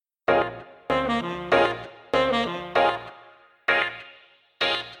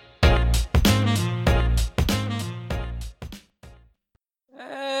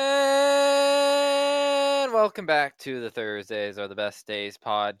Welcome back to the Thursdays Are the Best Days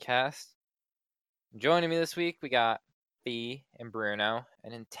podcast. Joining me this week, we got Fee and Bruno.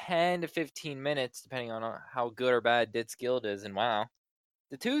 And in 10 to 15 minutes, depending on how good or bad Ditz Guild is, and wow,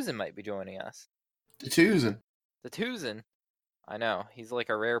 the Tuzin might be joining us. The Tuzin? I know. He's like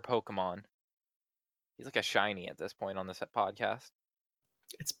a rare Pokemon. He's like a shiny at this point on this podcast.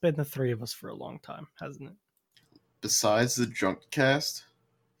 It's been the three of us for a long time, hasn't it? Besides the drunk cast,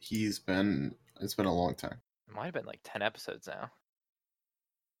 it's been a long time. It might have been like 10 episodes now.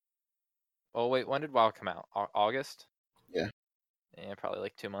 Oh, wait, when did WoW come out? August? Yeah. Yeah, probably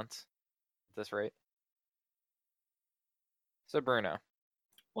like 2 months at this rate. So, Bruno.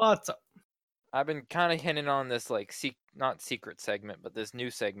 What's up? I've been kind of hinting on this, like, not secret segment, but this new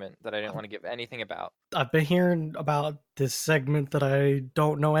segment that I didn't want to give anything about. I've been hearing about this segment that I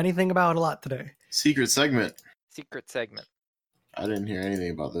don't know anything about a lot today. Secret segment. I didn't hear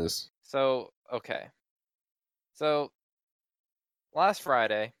anything about this. So, okay. So, last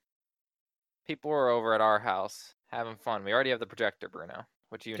Friday, people were over at our house having fun. We already have the projector, Bruno,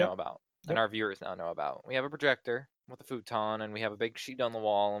 which you know about, and our viewers now know about. We have a projector with a futon, and we have a big sheet on the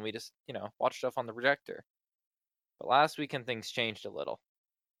wall, and we just, watch stuff on the projector. But last weekend, things changed a little.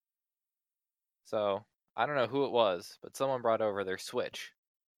 So, I don't know who it was, but someone brought over their Switch.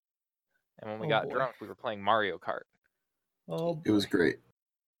 And when we got drunk, we were playing Mario Kart. Oh, it was great.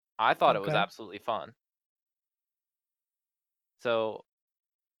 I thought it was absolutely fun. So,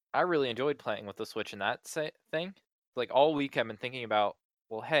 I really enjoyed playing with the Switch in that thing. Like, all week I've been thinking about,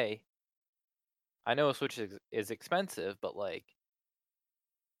 well, hey, I know a Switch is expensive, but, like,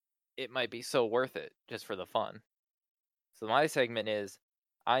 it might be so worth it just for the fun. So my segment is,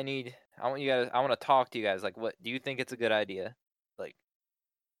 I want to talk to you guys. Like, what do you think it's a good idea? Like,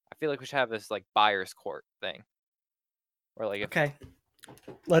 I feel like we should have this, like, buyer's court thing. Or, like,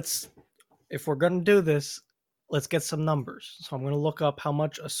 if we're going to do this, let's get some numbers. So I'm going to look up how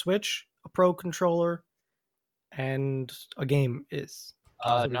much a Switch, a Pro Controller, and a game is.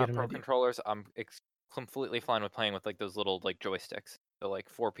 Not Pro Controllers. I'm completely fine with playing with, like, those little, like, joysticks. So, like,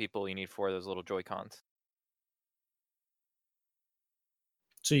 4 people, you need 4 of those little Joy-Cons.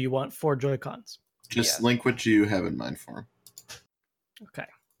 So you want 4 Joy-Cons? Just link what you have in mind for them. Okay.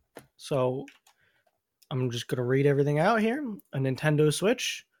 So I'm just going to read everything out here. A Nintendo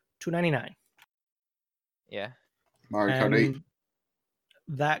Switch, $299. Yeah. Mario Kart 8.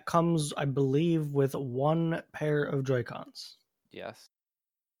 That comes, I believe, with 1 pair of Joy-Cons. Yes.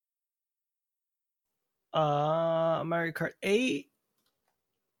 Mario Kart 8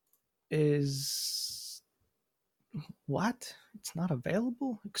 is... What? It's not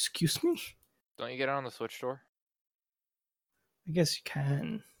available? Excuse me? Don't you get it on the Switch store? I guess you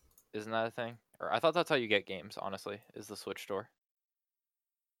can. Isn't that a thing? Or I thought that's how you get games, honestly, is the Switch store.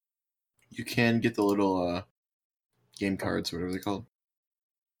 You can get the little game cards, or whatever they're called.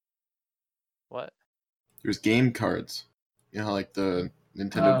 What? There's game cards. You know how, like, the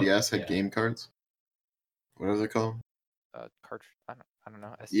Nintendo DS had game cards? Whatever they're called? Cartridge? I don't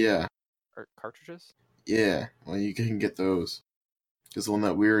know. Yeah. Or cartridges? Yeah. Well, you can get those. Because the one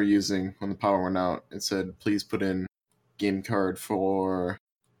that we were using when the power went out, it said, please put in game card for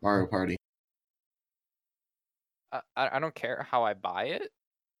Mario Party. I don't care how I buy it,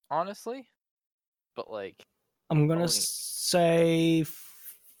 honestly. But, like... I'm going to say if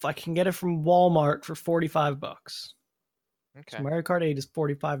I can get it from Walmart for $45. Okay. So Mario Kart 8 is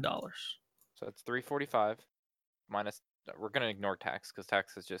 $45. So it's $345 minus... We're going to ignore tax, because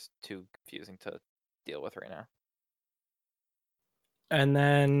tax is just too confusing to deal with right now. And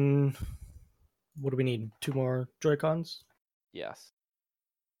then... What do we need? 2 more Joy-Cons? Yes.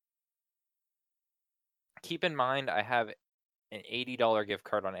 Keep in mind, I have an $80 gift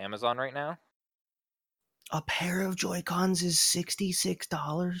card on Amazon right now. A pair of Joy-Cons is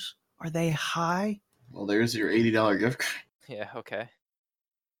 $66? Are they high? Well, there's your $80 gift card. Yeah, okay.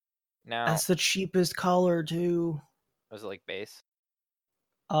 Now... That's the cheapest color, too. Was it, like, base?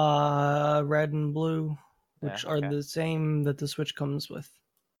 Red and blue, which are the same that the Switch comes with.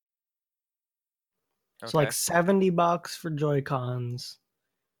 Okay. So, like, $70 for Joy-Cons,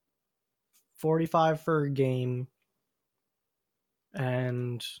 $45 for a game,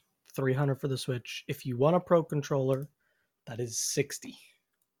 and $300 for the Switch. If you want a Pro Controller, that is $60.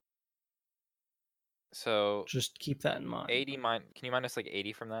 So just keep that in mind. 80 can you minus, like,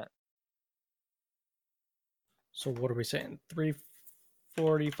 80 from that? So what are we saying?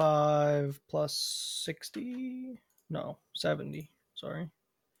 345 plus 60? No, 70. Sorry.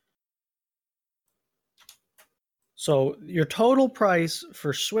 So your total price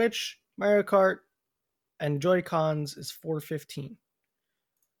for Switch, Mario Kart, and Joy-Cons is $415.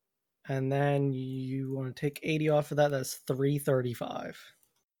 And then you want to take 80 off of that, that's $335.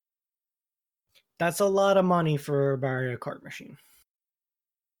 That's a lot of money for a Mario Kart machine.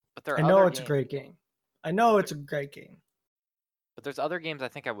 But there are I know other it's a games, great game. I know it's a great game. but there's other games I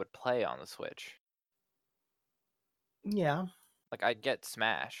think I would play on the Switch. Yeah. Like I'd get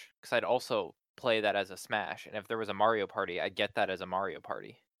Smash because I'd also play that as a Smash, and if there was a Mario Party, I'd get that as a Mario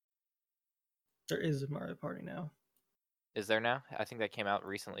Party. There is a Mario Party now. Is there now? I think that came out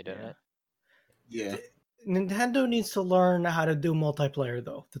recently, didn't it? Yeah. Nintendo needs to learn how to do multiplayer,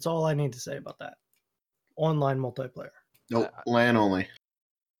 though. That's all I need to say about that. Online multiplayer. Nope. LAN only.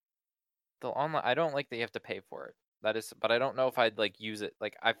 The online, I don't like that you have to pay for it. That is, but I don't know if I'd like use it.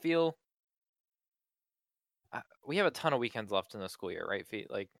 Like I feel we have a ton of weekends left in the school year, right? Feet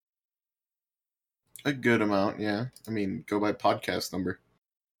like A good amount, yeah. I mean, go by podcast number.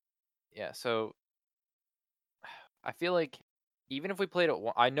 yeah. So I feel like even if we played it,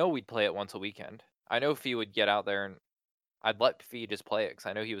 I know we'd play it once a weekend. I know Fee would get out there and I'd let Fee just play it because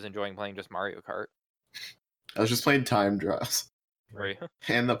I know he was enjoying playing just Mario Kart. I was just playing time drops. Right.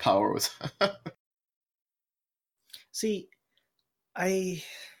 And the power was. See, I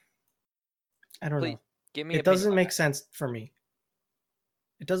don't Please, know. give me. It doesn't make sense for me.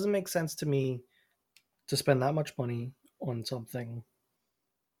 It doesn't make sense to me to spend that much money on something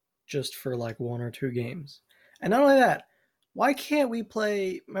just for like 1 or 2 games. And not only that, why can't we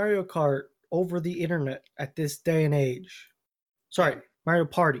play Mario Kart over the internet at this day and age? Sorry, Mario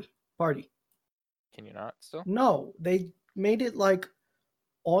Party. Can you not still? No, they made it like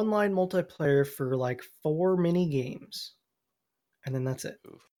online multiplayer for like 4 mini games. And then that's it.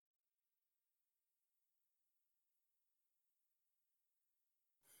 Oof.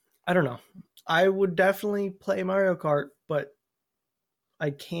 I don't know. I would definitely play Mario Kart, but I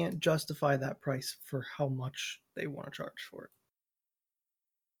can't justify that price for how much they want to charge for it.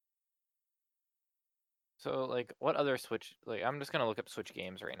 So like, what other Switch? Like, I'm just gonna look up Switch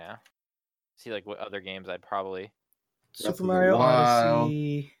games right now. See like what other games I'd probably. Super Mario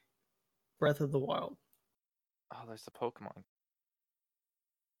Odyssey, Breath of the Wild. Oh, there's the Pokemon.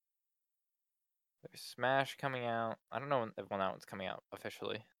 There's Smash coming out. I don't know when that one's coming out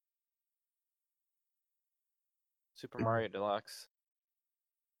officially. Super Mario Deluxe.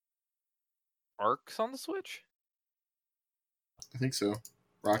 Ark's on the Switch? I think so.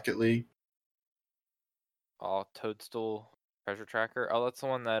 Rocket League. Oh, Toadstool Treasure Tracker. Oh, that's the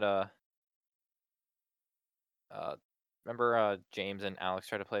one that remember James and Alex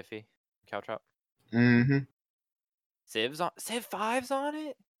tried to play Fee? Couch Hop? Mm-hmm. Civ 5's on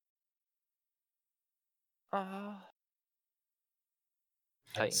it?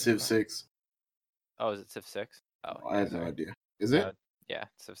 Civ 6. Oh, is it Civ 6? Oh, I have no idea. Is it? Yeah,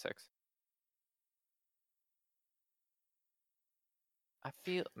 Civ 6. I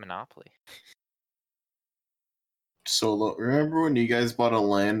feel Monopoly. Solo. Remember when you guys bought a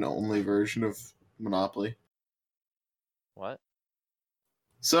LAN-only version of Monopoly? What?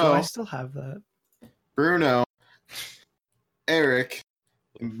 So, I still have that. Bruno, Eric,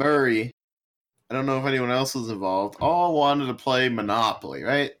 and Burry, I don't know if anyone else was involved, all wanted to play Monopoly,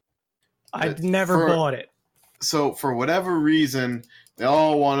 right? I never bought it. So, for whatever reason, they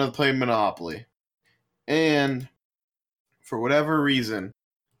all wanted to play Monopoly. And for whatever reason,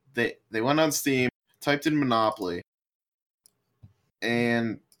 they went on Steam, typed in Monopoly,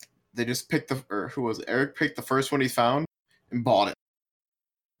 and they just picked who was it? Eric picked the first one he found and bought it.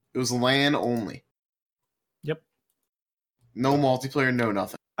 It was LAN only. Yep. No multiplayer, no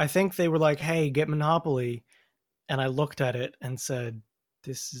nothing. I think they were like, hey, get Monopoly. And I looked at it and said,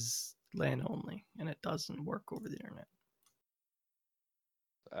 this is LAN only. And it doesn't work over the internet.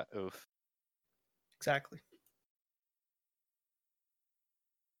 Oof. Exactly.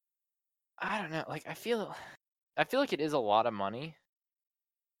 I don't know. Like, I feel like it is a lot of money.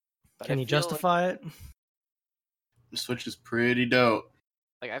 Can you justify it? The Switch is pretty dope.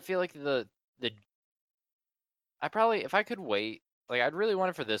 Like, I feel like I probably, if I could wait, like, I'd really want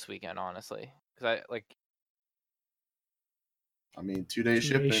it for this weekend, honestly, because I mean, 2-day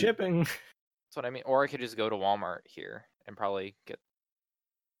shipping. That's what I mean. Or I could just go to Walmart here and probably pick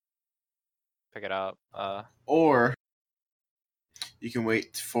it up. Or you can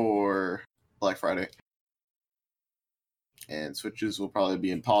wait for Black Friday. And Switches will probably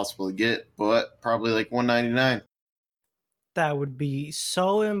be impossible to get, but probably like $199. That would be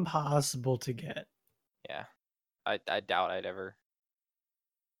so impossible to get. Yeah. I doubt I'd ever.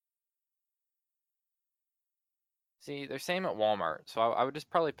 See, they're same at Walmart, so I would just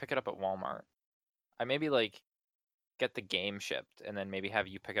probably pick it up at Walmart. I maybe like get the game shipped and then maybe have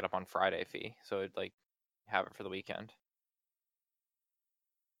you pick it up on Friday, Fee, so it'd like have it for the weekend.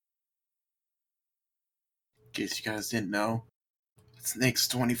 In case you guys didn't know, it's Nick's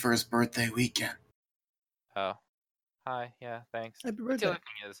 21st birthday weekend. Oh. Hi, yeah, thanks. Happy But the birthday. other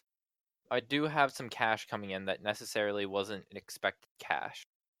thing is, I do have some cash coming in that necessarily wasn't an expected cash.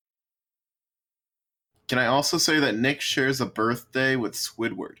 Can I also say that Nick shares a birthday with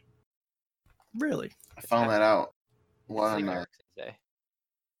Squidward? Really? I found that out. It's One, Leif Erickson's Day.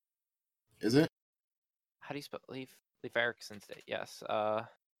 is it? How do you spell Leif Erickson's Day? Yes. I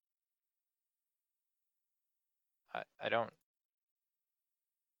don't.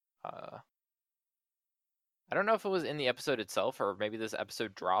 I don't know if it was in the episode itself or maybe this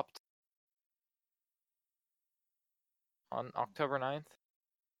episode dropped on October 9th.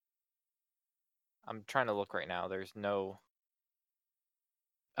 I'm trying to look right now. There's no.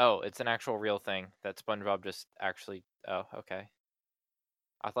 Oh, it's an actual real thing that SpongeBob just actually. Oh, okay.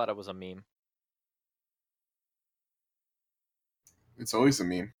 I thought it was a meme. It's always a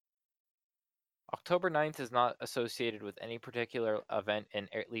meme. October 9th is not associated with any particular event in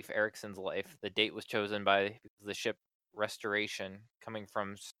Leif Erikson's life. The date was chosen by the ship Restoration, coming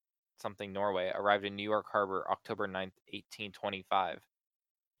from something Norway, arrived in New York Harbor October 9th, 1825,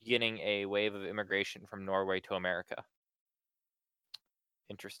 beginning a wave of immigration from Norway to America.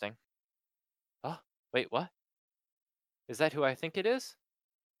 Interesting. Oh, wait, what? Is that who I think it is?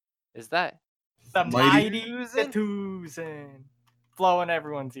 Is that The Mighty- mighty Gattusen. Blowing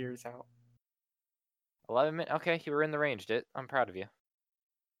everyone's ears out. 11 minutes? Okay, you were in the range, Dit. I'm proud of you.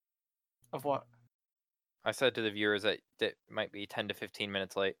 Of what? I said to the viewers that Dit might be 10 to 15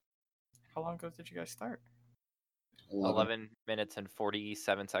 minutes late. How long ago did you guys start? 11 minutes and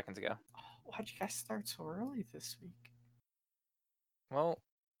 47 seconds ago. Why'd you guys start so early this week? Well,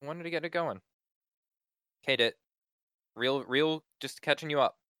 wanted to get it going. Okay, Dit. Real, just catching you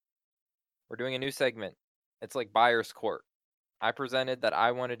up. We're doing a new segment. It's like Buyer's Court. I presented that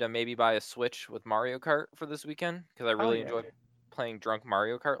I wanted to maybe buy a Switch with Mario Kart for this weekend because I really yeah. enjoyed playing Drunk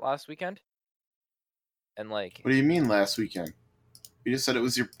Mario Kart last weekend. And like, What do you mean last weekend? You just said it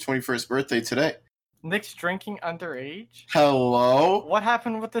was your 21st birthday today. Nick's drinking underage? Hello? What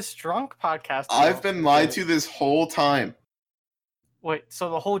happened with this drunk podcast? I've been lied to this whole time. Wait, so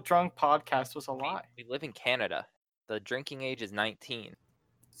the whole drunk podcast was a lie. we live in Canada. The drinking age is 19.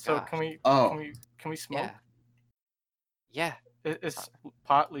 So Gosh. can we Oh. can we smoke? Yeah. Is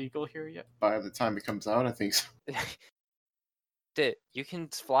pot legal here yet? By the time it comes out, I think so. Dit, you can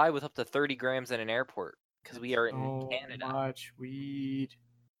fly with up to 30 grams in an airport because we are in So Canada. much weed.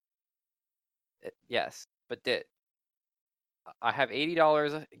 Yes, but Dit, I have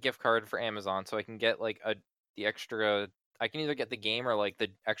 $80 gift card for Amazon, so I can get like the extra. I can either get the game or like the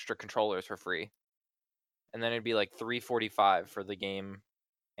extra controllers for free, and then it'd be like $345 for the game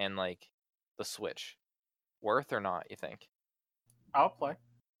and like the Switch. Worth or not? You think? I'll play.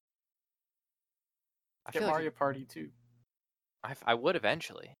 I Get feel like Mario Party too. I would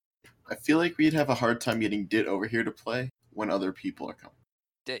eventually. I feel like we'd have a hard time getting Dit over here to play when other people are coming.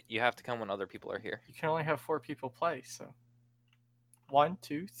 Dit, you have to come when other people are here. You can only have 4 people play, so 1,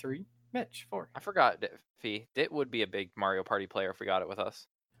 2, 3, Mitch, 4. I forgot, Fee. Dit would be a big Mario Party player if we got it with us.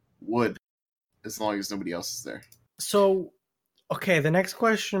 Would, as long as nobody else is there. So, okay, the next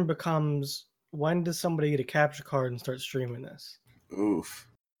question becomes, when does somebody get a capture card and start streaming this? Oof.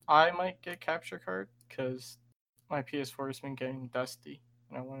 I might get capture card because my PS4 has been getting dusty,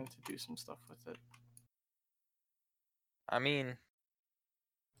 and I wanted to do some stuff with it. I mean,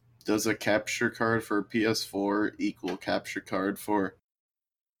 Does a capture card for PS4 equal capture card for...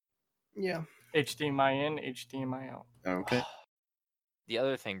 Yeah. HDMI in, HDMI out. Okay. the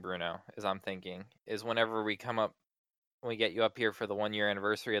other thing, Bruno, is I'm thinking is whenever we come up, when we get you up here for the 1 year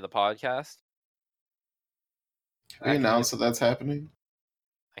anniversary of the podcast. Can we announce that that's happening?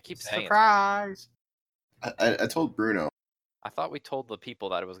 I keep saying it. Surprise! I told Bruno. I thought we told the people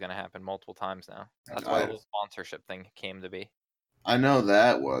that it was going to happen multiple times now. That's why the whole sponsorship thing came to be. I know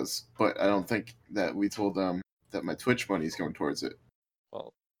that was, but I don't think that we told them that my Twitch money is going towards it.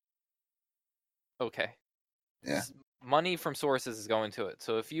 Well, okay. Yeah. Money from sources is going to it.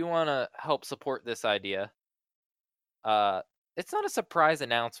 So if you want to help support this idea, it's not a surprise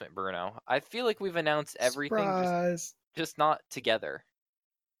announcement, Bruno. I feel like we've announced everything, Surprise. just not together.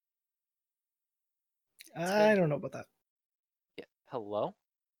 I don't know about that. Yeah. Hello?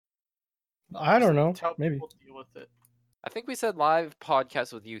 I don't know. Tell Maybe. people to deal with it. I think we said live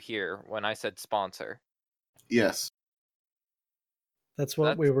podcast with you here when I said sponsor. Yes, That's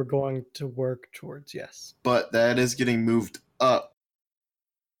what we were going to work towards, yes. but that is getting moved up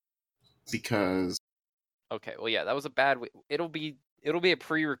because Okay, well, yeah, that was a bad. It'll be a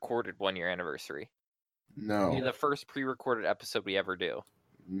pre-recorded 1 year anniversary. It'll be no, the first pre-recorded episode we ever do.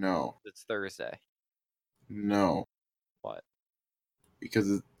 no, It's Thursday. No, What?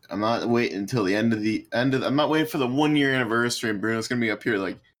 because I'm not waiting until the end of. I'm not waiting for the 1 year anniversary, and Bruno's gonna be up here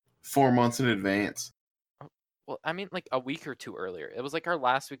like 4 months in advance. Well, I mean, like a week or two earlier. It was like our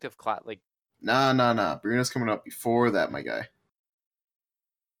last week of class. Like Nah. Bruno's coming up before that, my guy.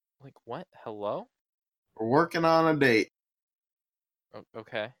 what? Hello? We're working on a date.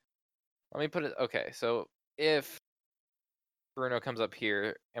 Okay. Let me put it. Okay, so if Bruno comes up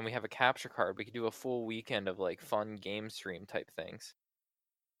here and we have a capture card, we could do a full weekend of like fun game stream type things,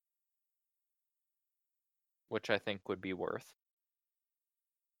 which I think would be worth.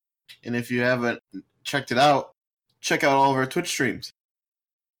 And if you haven't checked it out, check out all of our Twitch streams.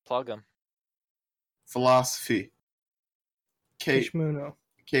 Plug them. Philosophy, Kishmuno.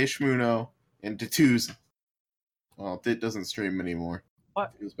 K Shmuno, and Tattoos. Well, it doesn't stream anymore.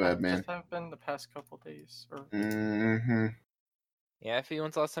 What? Feels bad, man. Just haven't been the past couple days. Or Mm-hmm. Yeah, if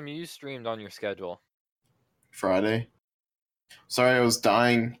when's the last time you streamed on your schedule? Friday. Sorry, I was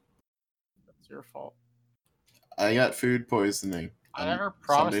dying. That's your fault. I got food poisoning. I on never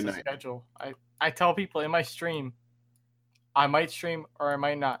promised Sunday a night. schedule. I tell people in my stream, I might stream or I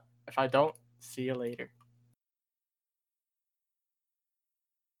might not. If I don't, see you later.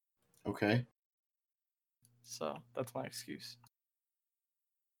 Okay. So that's my excuse.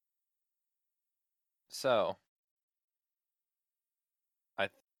 So,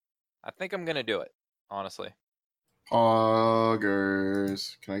 I think I'm gonna do it. Honestly,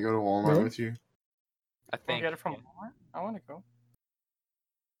 Poggers. Can I go to Walmart Really? with you? I Want to think get it from Walmart? I want to go.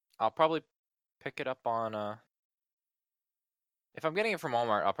 I'll probably pick it up on. If I'm getting it from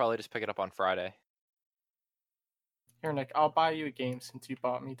Walmart, I'll probably just pick it up on Friday. Here, Nick, I'll buy you a game since you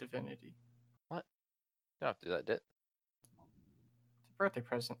bought me Divinity. You don't have to do that, Dit. It's a birthday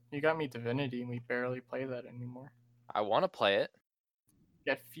present. You got me Divinity and we barely play that anymore. I want to play it.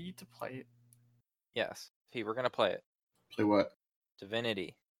 You got Feed to play it. Yes, P, we're gonna play it. Play what?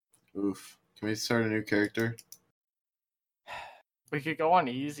 Divinity. Oof. Can we start a new character? We could go on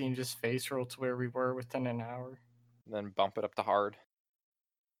easy and just face roll to where we were within an hour. Then bump it up to hard.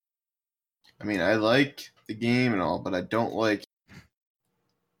 I mean, I like the game and all, but I don't like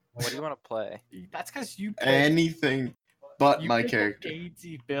What do you want to play? That's because you picked, anything but you my picked character. an AZ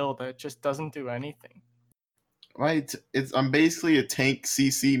build that just doesn't do anything. Right? I'm basically a tank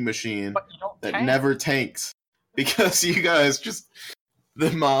CC machine But you don't that tank. never tanks because you guys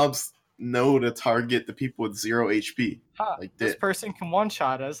the mobs know to target the people with 0 HP. Huh, like this Dit. person can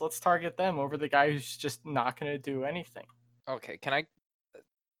one-shot us. Let's target them over the guy who's just not going to do anything. Okay, can I...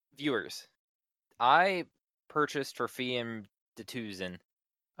 Viewers, I purchased for Fee and Detuzin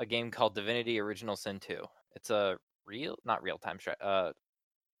a game called Divinity Original Sin 2. It's a not real-time,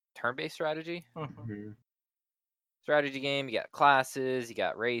 turn-based strategy. Mhm. Strategy game, you got classes, you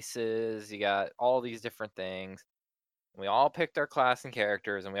got races, you got all these different things. We all picked our class and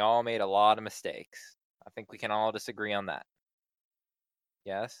characters, and we all made a lot of mistakes. I think we can all disagree on that.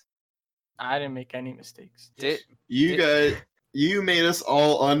 Yes? I didn't make any mistakes. You made us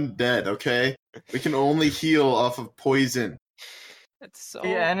all undead, okay? We can only heal off of poison. It's so... The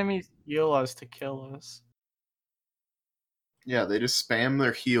enemies heal us to kill us. Yeah, they just spam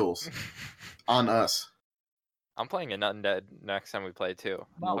their heals on us. I'm playing an undead next time we play too.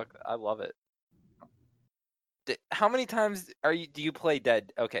 No. Fuck, I love it. How many times do you play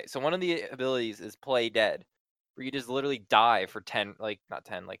dead? Okay, so one of the abilities is play dead, where you just literally die for 10, like not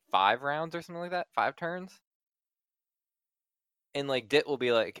 10, like 5 rounds or something like that, 5 turns. And like Dit will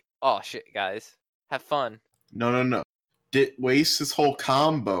be like, "Oh shit, guys, have fun." No. Dit wastes his whole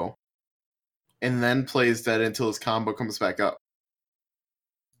combo and then plays dead until his combo comes back up.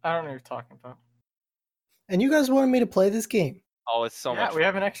 I don't know what you're talking about. And you guys wanted me to play this game. Oh, it's so much. We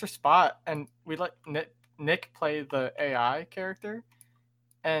have an extra spot, and we let Nick play the AI character,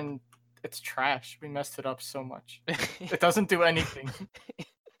 and it's trash. We messed it up so much. It doesn't do anything.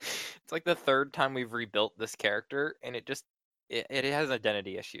 It's like the 3rd time we've rebuilt this character, and it has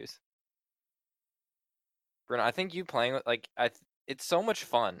identity issues. Bruno, I think you playing with it's so much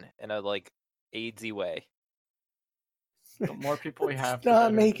fun in a like AIDSy way. The more people we have, Let's the not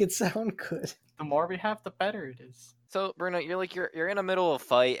better. make it sound good. The more we have, the better it is. So Bruno, you're in the middle of a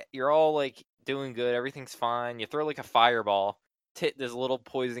fight. You're all like doing good. Everything's fine. You throw like a fireball, hit this little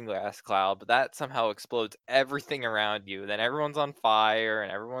poison gas cloud, but that somehow explodes everything around you. Then everyone's on fire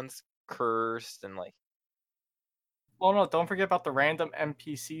and everyone's cursed and like. Well, no, don't forget about the random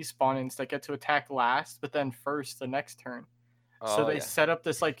NPC spawn-ins that get to attack last, but then first the next turn. So they set up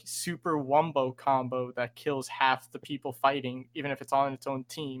this like super wombo combo that kills half the people fighting, even if it's on its own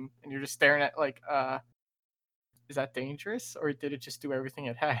team, and you're just staring at like, is that dangerous, or did it just do everything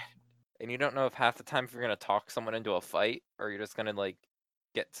it had? and you don't know if half the time if you're gonna talk someone into a fight or you're just gonna like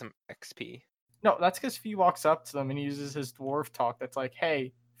get some XP. No, that's because Fee walks up to them and he uses his dwarf talk. That's like,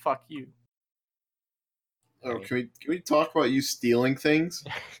 "Hey, fuck you." Oh, can we talk about you stealing things?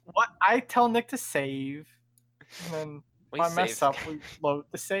 What? I tell Nick to save, and then if I mess up, we load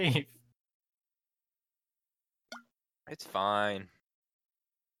the save. It's fine.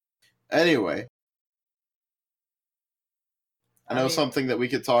 Anyway, I know something that we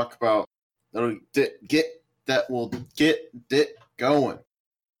could talk about that'll get it going.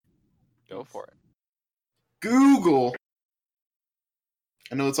 Go for it. Google.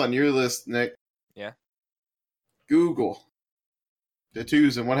 I know it's on your list, Nick. Yeah. Google. The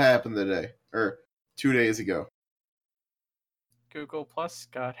twos and what happened today or 2 days ago. Google Plus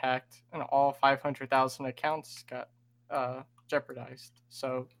got hacked, and all 500,000 accounts got jeopardized.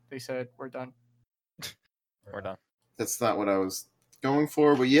 So they said, "We're done." We're done. That's not what I was going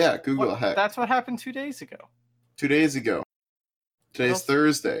for, but yeah, Google hacked. That's what happened 2 days ago. 2 days ago. Today's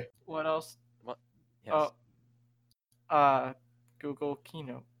Thursday. What else? What? Yes. Google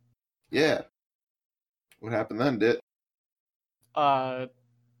Keynote. Yeah. What happened then, Dit?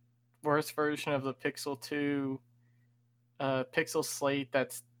 Worst version of the Pixel 2 Pixel Slate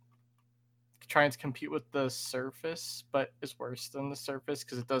that's trying to compete with the Surface, but is worse than the Surface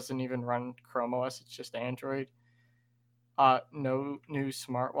because it doesn't even run Chrome OS. It's just Android. No new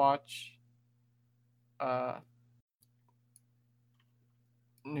smartwatch.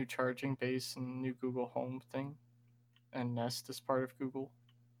 New charging base and new Google Home thing. And Nest is part of Google.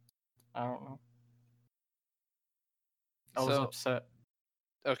 I don't know. I was upset.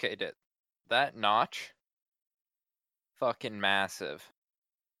 Okay, Dit. That notch, fucking massive.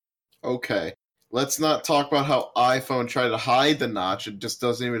 Okay. Let's not talk about how iPhone tried to hide the notch. It just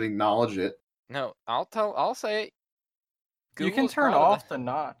doesn't even acknowledge it. No, I'll say it. You can turn off the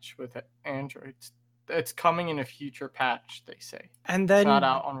notch with Android. It's coming in a future patch, they say. And then it's not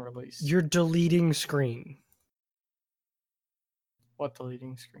out on release. You're deleting screen. What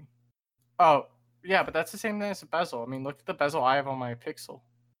deleting screen? Oh, yeah, but that's the same thing as a bezel. I mean, look at the bezel I have on my Pixel.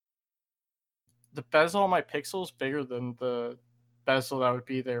 The bezel on my Pixel is bigger than the bezel that would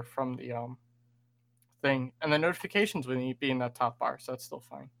be there from the thing. And the notifications would be in that top bar, so that's still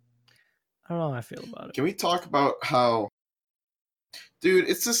fine. I don't know how I feel about it. Can we talk about how... Dude,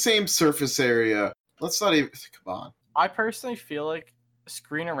 it's the same surface area. Let's not even... Come on. I personally feel like the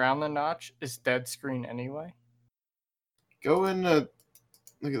screen around the notch is dead screen anyway. Go in... Look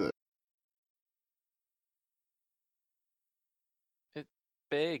at that. It's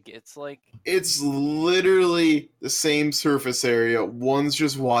big. It's like... It's literally the same surface area. One's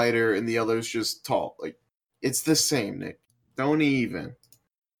just wider and the other's just tall. Like, it's the same, Nick. Don't even.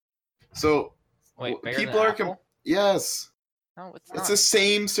 So... Wait, people are... Yes. No, it's not. It's the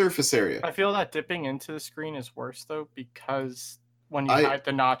same surface area. I feel that dipping into the screen is worse, though, because when you hide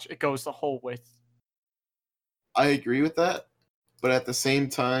the notch, it goes the whole width. I agree with that, but at the same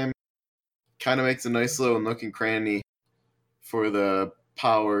time, kind of makes a nice little nook and cranny for the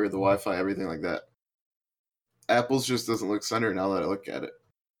power, the Wi-Fi, everything like that. Apple's just doesn't look centered now that I look at it.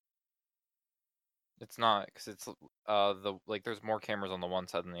 It's not, because it's there's more cameras on the one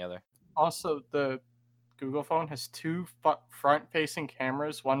side than the other. Also, the Google phone has two front-facing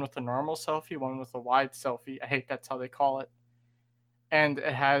cameras, one with a normal selfie, one with a wide selfie. I hate that's how they call it. And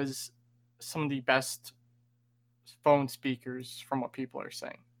it has some of the best phone speakers from what people are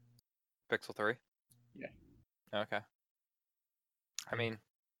saying. Pixel 3? Yeah. Okay. I mean,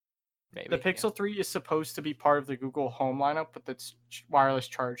 maybe. The Pixel 3 is supposed to be part of the Google Home lineup with its wireless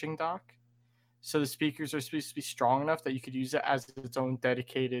charging dock. So the speakers are supposed to be strong enough that you could use it as its own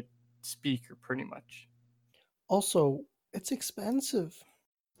dedicated speaker, pretty much. Also, it's expensive.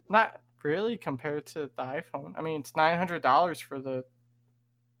 Not really compared to the iPhone. I mean, it's $900 for the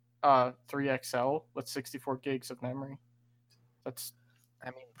 3XL with 64 gigs of memory. That's,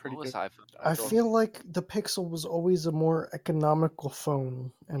 pretty good. iPhone. I feel like the Pixel was always a more economical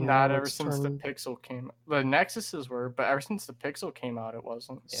phone. And not ever since the Pixel came. The Nexuses were, but ever since the Pixel came out, it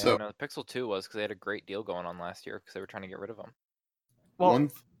wasn't. Yeah, so, no, the Pixel 2 was because they had a great deal going on last year because they were trying to get rid of them. Well,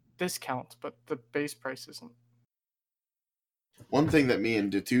 discounts, but the base price isn't. One thing that me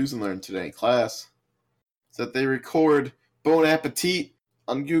and Detuzen learned today in class is that they record Bon Appetit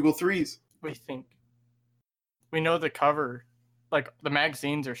on Google 3s. We think. We know the cover, like the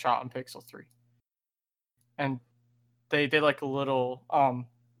magazines are shot on Pixel 3. And they did like a little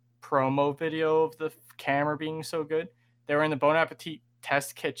promo video of the camera being so good. They were in the Bon Appetit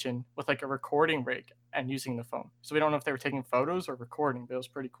test kitchen with like a recording rig and using the phone. So we don't know if they were taking photos or recording, but it was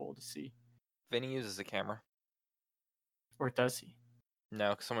pretty cool to see. Vinny uses a camera. Or does he?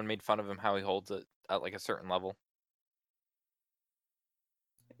 No, because someone made fun of him how he holds it at like a certain level.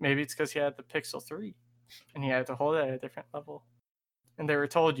 Maybe it's because he had the Pixel 3 and he had to hold it at a different level. And they were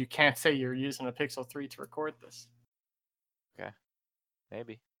told you can't say you're using a Pixel 3 to record this. Okay.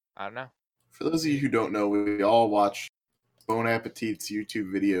 Maybe. I don't know. For those of you who don't know, we all watch Bon Appetit's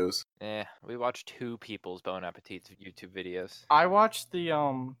YouTube videos. We watched two people's Bon Appetit's YouTube videos. I watched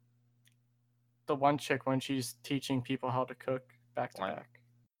the one chick when she's teaching people how to cook back to back.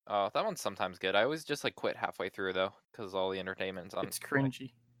 Oh, that one's sometimes good. I always just like quit halfway through though, because all the entertainment's on. It's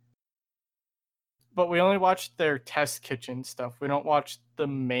cringy. But we only watch their test kitchen stuff. We don't watch the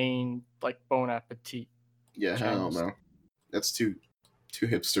main like Bon Appetit. Yeah, channels. hell no. That's too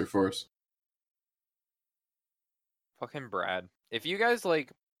hipster for us. Fucking Brad. If you guys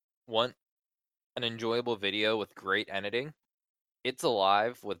like want an enjoyable video with great editing, It's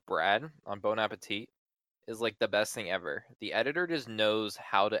Alive with Brad on Bon Appetit is like the best thing ever. The editor just knows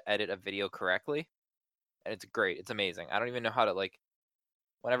how to edit a video correctly, and it's great. It's amazing. I don't even know how to like.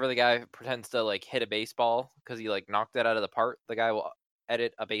 Whenever the guy pretends to like hit a baseball because he like knocked it out of the park, the guy will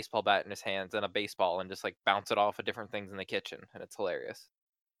edit a baseball bat in his hands and a baseball and just like bounce it off of different things in the kitchen, and it's hilarious.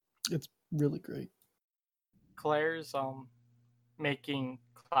 It's really great. Claire's making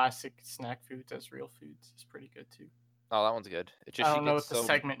classic snack foods as real foods is pretty good too. Oh, that one's good. It's just I don't know what the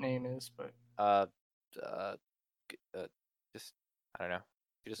segment name is, but just I don't know.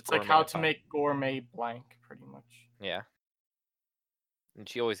 It's like how to make gourmet blank, pretty much. Yeah. And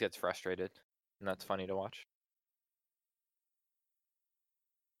she always gets frustrated, and that's funny to watch.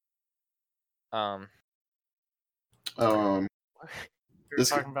 We were This-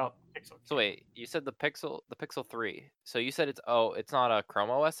 talking about Pixel. So wait, you said the Pixel 3. So you said it's not a Chrome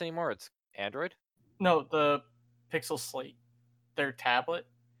OS anymore, it's Android? No, the Pixel Slate, their tablet.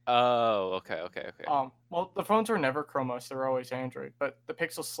 Oh, okay. Well, the phones were never Chrome OS; they were always Android. But the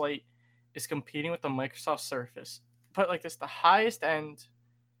Pixel Slate is competing with the Microsoft Surface. But like this, the highest end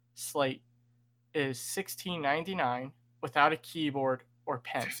Slate is $16.99 without a keyboard or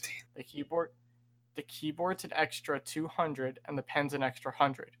pen. 15. The keyboard's an extra $200 and the pen's an extra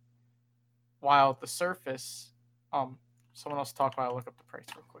 $100. While the Surface, someone else talk while I look up the price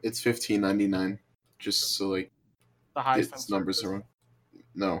real quick. It's $15.99. Just so like The highest its end numbers Surface. are wrong.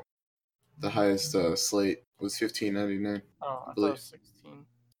 No, the highest slate was $15.99. Oh, I thought it believe. was 16.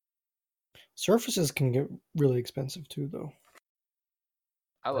 Surfaces can get really expensive too, though.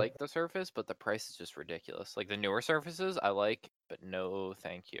 I like the Surface, but the price is just ridiculous. Like the newer Surfaces, I like, but no,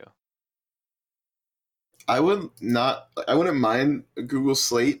 thank you. I wouldn't mind a Google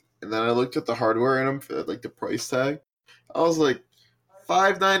Slate, and then I looked at the hardware in them for like the price tag. I was like,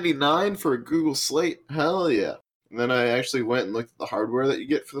 $5.99 for a Google Slate? Hell yeah! And then I actually went and looked at the hardware that you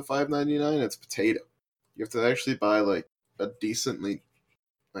get for the $5.99. It's potato. You have to actually buy like a decently,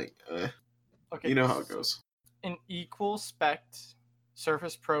 Okay, you know how it goes. An equal spec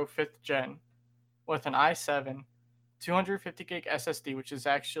Surface Pro 5th Gen with an i7, 250 gig SSD, which is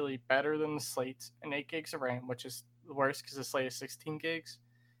actually better than the Slate's, and 8 gigs of RAM, which is worse because the Slate is 16 gigs.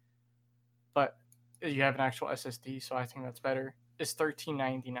 But you have an actual SSD, so I think that's better. Is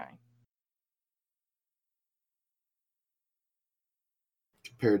 $13.99.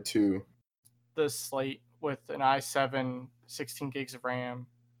 Compared to The Slate with an i7, 16 gigs of RAM,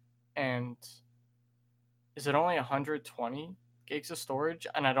 and is it only 120 gigs of storage?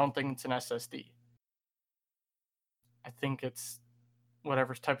 And I don't think it's an SSD. I think it's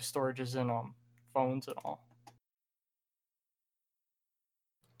whatever type of storage is in phones and all.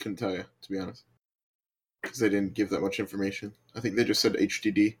 couldn't tell you, to be honest, because they didn't give that much information. I think they just said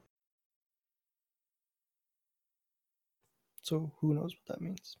HDD. So who knows what that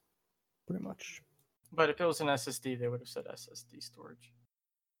means? Pretty much. But if it was an SSD, they would have said SSD storage.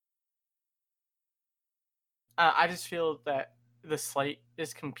 I just feel that the Slate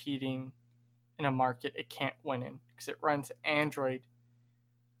is competing in a market it can't win in because it runs Android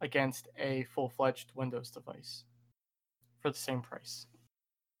against a full-fledged Windows device for the same price.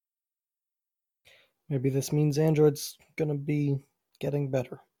 Maybe this means Android's gonna be getting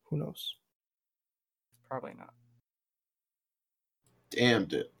better. Who knows? Probably not.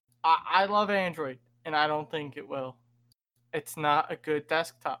 Damned it. I love Android, and I don't think it will. It's not a good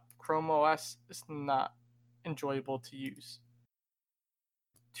desktop. Chrome OS is not enjoyable to use.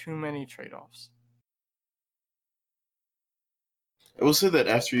 Too many trade-offs. I will say that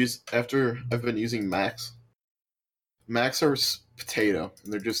after I've been using Macs are potato,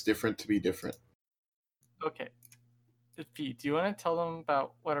 and they're just different to be different. Okay. Pete, do you want to tell them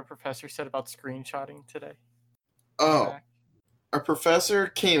about what our professor said about screenshotting today? Oh, our professor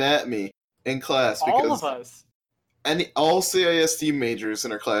came at me in class All because of us. all CISD majors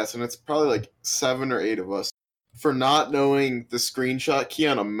in our class, and it's probably like 7 or 8 of us, for not knowing the screenshot key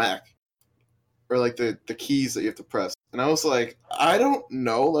on a Mac, or like the keys that you have to press. And I was like, I don't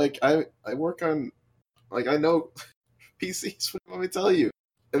know. Like I work on, like, I know PCs. What do you want me to tell you?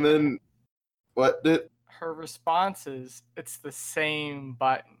 And then what did her response is, it's the same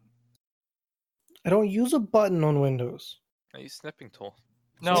button. I don't use a button on Windows. I use snipping tool.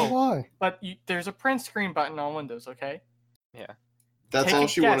 No, So why? but there's a print screen button on Windows, okay? Yeah. That's all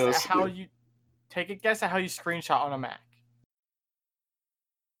she wanted us to do. Take a guess at how you screenshot on a Mac.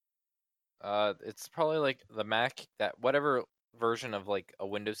 It's probably like the Mac, that whatever version of like a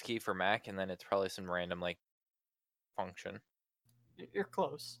Windows key for Mac, and then it's probably some random like function. You're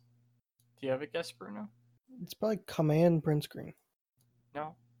close. Do you have a guess, Bruno? It's probably Command print screen.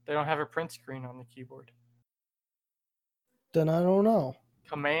 No, they don't have a print screen on the keyboard. Then I don't know.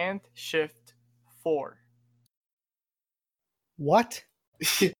 Command Shift 4. What?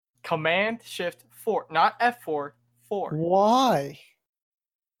 Command Shift 4, not F4, 4. Why?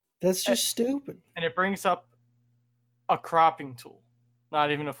 That's just stupid. And it brings up a cropping tool,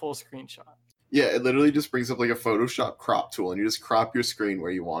 not even a full screenshot. Yeah, it literally just brings up like a Photoshop crop tool, and you just crop your screen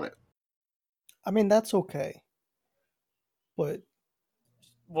where you want it. I mean, that's okay. But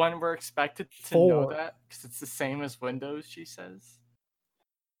when we're expected to know that, because it's the same as Windows, she says.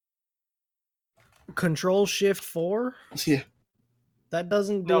 Control Shift 4? Yeah. That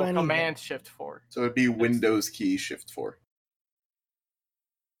doesn't do anything. No, Command Shift 4. So it'd be Windows key Shift 4.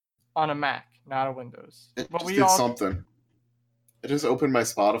 On a Mac, not a Windows. It just did something. It just opened my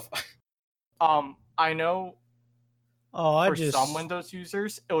Spotify. I know for some Windows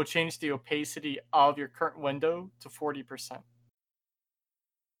users, it will change the opacity of your current window to 40%.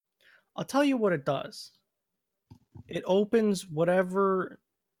 I'll tell you what it does. It opens whatever...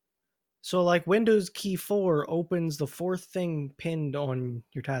 So like Windows key 4 opens the fourth thing pinned on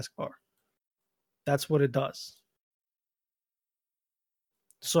your taskbar. That's what it does.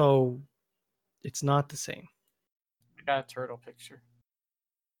 So it's not the same. I got a turtle picture.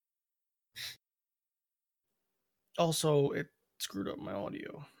 Also, it screwed up my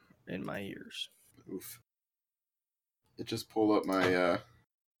audio in my ears. Oof. It just pulled up my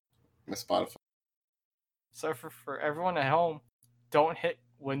my Spotify. So for everyone at home, don't hit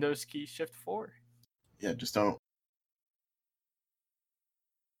Windows key Shift 4. Yeah, just don't.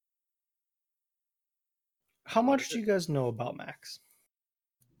 How much do you guys know about Macs?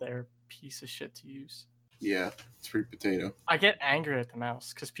 They're a piece of shit to use. Yeah, it's free potato. I get angry at the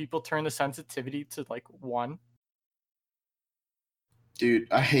mouse because people turn the sensitivity to like 1. Dude,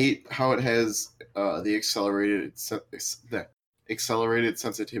 I hate how it has the accelerated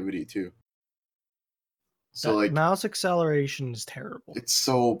sensitivity too. So like mouse acceleration is terrible. It's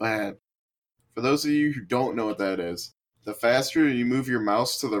so bad. For those of you who don't know what that is, the faster you move your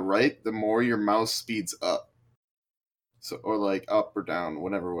mouse to the right, the more your mouse speeds up. So, or like up or down,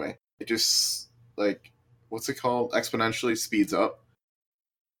 whatever way. It just like, what's it called? Exponentially speeds up.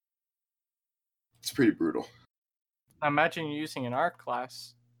 It's pretty brutal. Now imagine you're using an art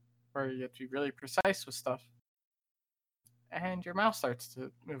class where you have to be really precise with stuff, and your mouse starts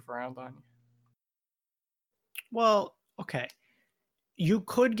to move around on you. Well, okay. You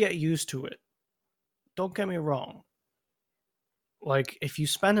could get used to it. Don't get me wrong. Like, if you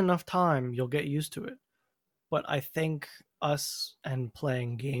spend enough time, you'll get used to it. But I think us and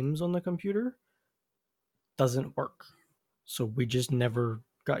playing games on the computer doesn't work. So we just never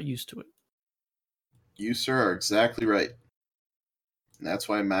got used to it. You, sir, are exactly right. And that's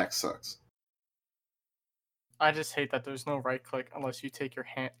why Mac sucks. I just hate that there's no right click unless you take your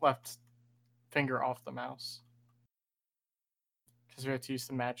left finger off the mouse. Because we have to use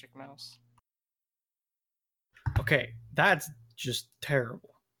the magic mouse. Okay, that's just terrible.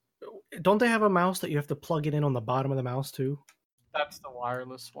 Don't they have a mouse that you have to plug it in on the bottom of the mouse too? That's the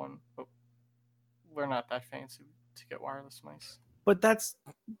wireless one, but we're not that fancy to get wireless mice. But that's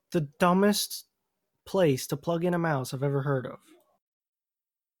the dumbest place to plug in a mouse I've ever heard of.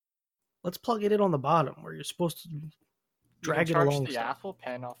 Let's plug it in on the bottom where you're supposed to drag it along. The Apple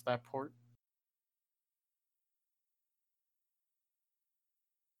Pen off that port.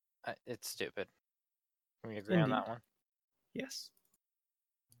 It's stupid. Can we agree on that one? Yes.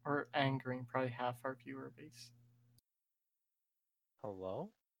 We're angering probably half our viewer base.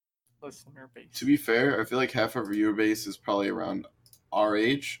 Hello? Listener base. To be fair, I feel like half our viewer base is probably around our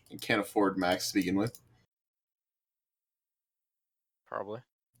age and can't afford Macs to begin with. Probably.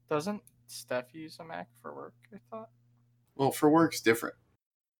 Doesn't Steph use a Mac for work, I thought? Well, for work's different.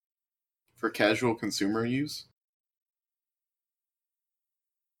 For casual consumer use?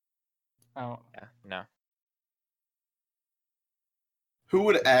 Oh. Yeah, no. Who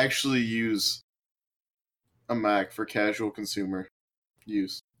would actually use a Mac for casual consumer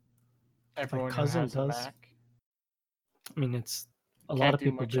use? Everyone who cousin has a does. Mac. I mean, it's a lot Can't of do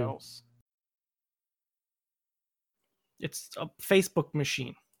people much do. else. It's a Facebook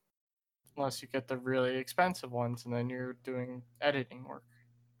machine. Unless you get the really expensive ones, and then you're doing editing work,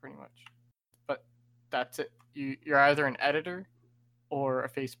 pretty much. But that's it. You're either an editor or a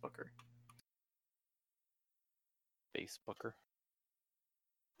Facebooker.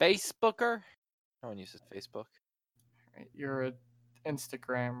 Facebooker? No one uses Facebook. Right? You're an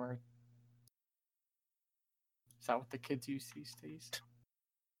Instagrammer. Is that what the kids use these days?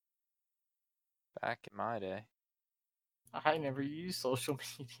 Back in my day. I never use social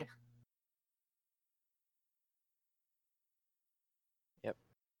media. Yep.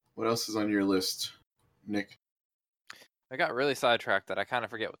 What else is on your list, Nick? I got really sidetracked that I kind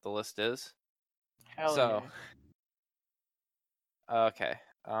of forget what the list is. Hell So, yeah. okay.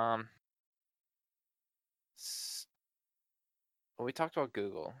 Well, we talked about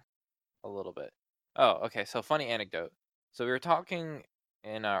Google a little bit. Oh, okay. So, funny anecdote. So, we were talking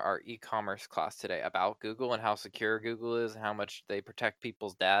in our e-commerce class today about Google and how secure Google is and how much they protect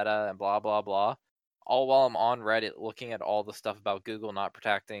people's data and blah, blah, blah. All while I'm on Reddit looking at all the stuff about Google not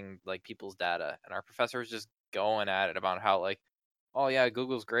protecting like people's data. And our professor was just going at it about how like, oh yeah,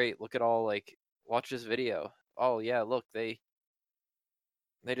 Google's great. Look at all like, watch this video. Oh yeah, look, they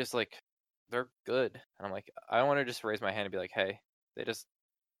just like, they're good. And I'm like, I want to just raise my hand and be like, hey, they just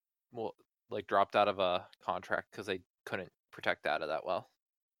like dropped out of a contract because they couldn't protect data that well.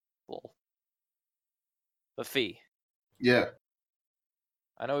 Lol. The fee. Yeah.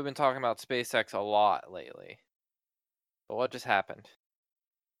 I know we've been talking about SpaceX a lot lately, but what just happened?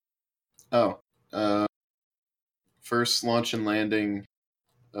 Oh, first launch and landing,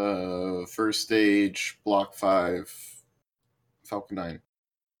 first stage, Block 5, Falcon 9.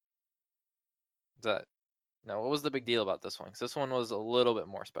 What was the big deal about this one? Because this one was a little bit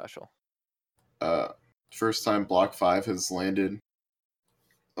more special. First time Block 5 has landed.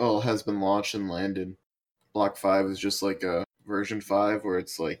 Well, has been launched and landed. Block 5 is just like a version 5 where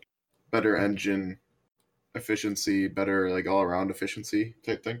it's like better engine efficiency, better like all around efficiency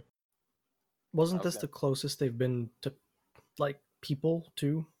type thing. Wasn't this the closest they've been to like people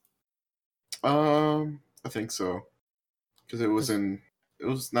too? I think so. Because it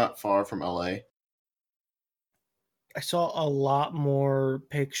was not far from LA. I saw a lot more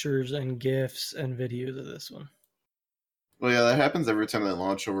pictures and GIFs and videos of this one. Well, yeah, that happens every time they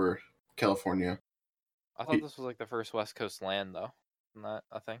launch over California. I thought this was like the first West Coast land, though. Isn't that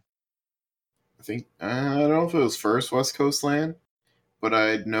a thing? I don't know if it was first West Coast land, but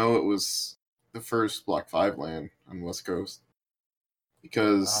I know it was the first Block 5 land on the West Coast.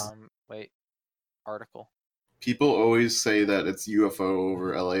 Because article. People always say that it's UFO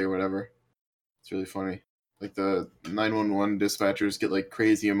over LA or whatever. It's really funny. Like the 911 dispatchers get like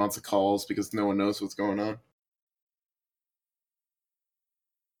crazy amounts of calls because no one knows what's going on.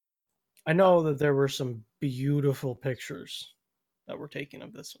 I know that there were some beautiful pictures that were taken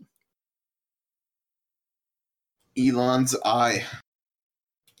of this one. Elon's eye.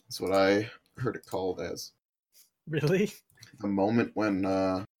 That's what I heard it called as. Really? The moment when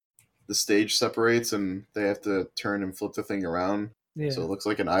the stage separates and they have to turn and flip the thing around. Yeah. So it looks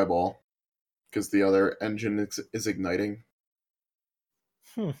like an eyeball. Because the other engine is igniting.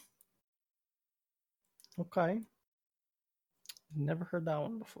 Okay. Never heard that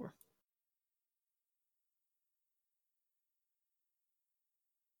one before.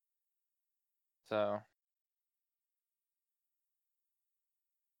 So.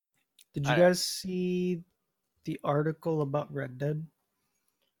 Did you guys see the article about Red Dead?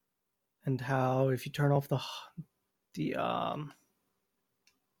 And how if you turn off the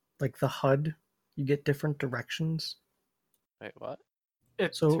like the HUD, you get different directions. Wait, what?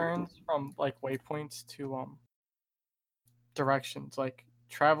 It turns from like waypoints to directions, like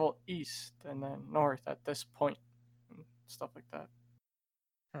travel east and then north at this point and stuff like that.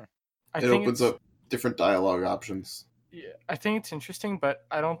 It opens up different dialogue options. Yeah, I think it's interesting, but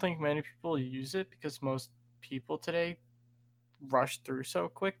I don't think many people use it because most people today rush through so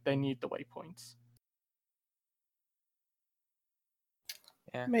quick. They need the waypoints.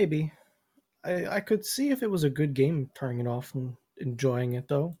 Yeah. Maybe. I could see if it was a good game turning it off and enjoying it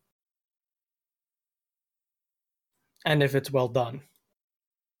though. And if it's well done.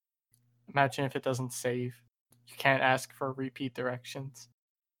 Imagine if it doesn't save. You can't ask for repeat directions.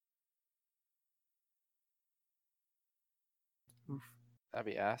 Oof. That'd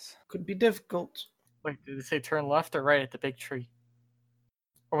be ass. Could be difficult. Wait, did it say turn left or right at the big tree?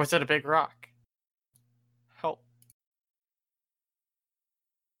 Or was it a big rock? Help.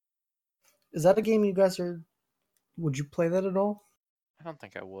 Is that a game you guys are? Would you play that at all? I don't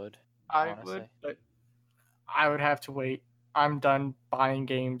think I would. I honestly. would, but I would have to wait. I'm done buying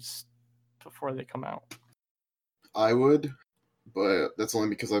games before they come out. I would, but that's only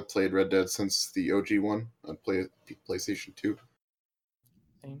because I've played Red Dead since the OG one on PlayStation 2.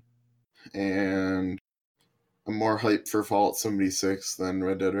 Same. And I'm more hyped for Fallout 76 than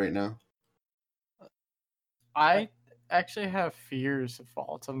Red Dead right now. I actually have fears of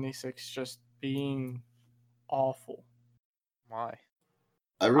Fallout 76 just being awful. Why?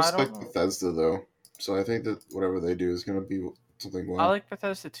 I respect Bethesda, though, so I think that whatever they do is going to be something well. I like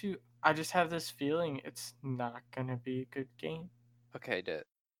Bethesda, too. I just have this feeling it's not going to be a good game. Okay,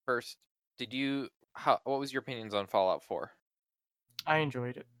 first, what was your opinions on Fallout 4? I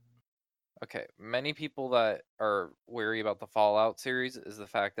enjoyed it. Okay, many people that are wary about the Fallout series is the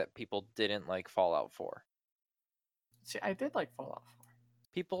fact that people didn't like Fallout 4. See, I did like Fallout 4.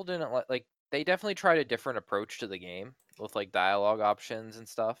 People didn't like they definitely tried a different approach to the game with like dialogue options and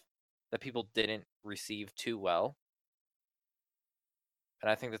stuff that people didn't receive too well. And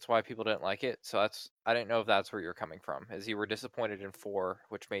I think that's why people didn't like it. So I didn't know if that's where you're coming from, as you were disappointed in 4,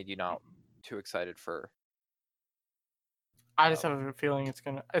 which made you not too excited for. I just have a feeling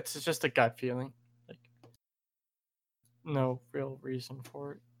it's just a gut feeling. Like, no real reason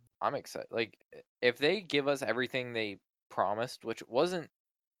for it. I'm excited. Like, if they give us everything they promised, which wasn't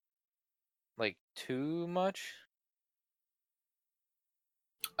like too much.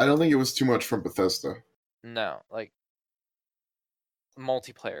 I don't think it was too much from Bethesda. No, like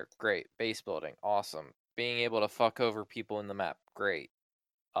multiplayer, great. Base building, awesome. Being able to fuck over people in the map, great.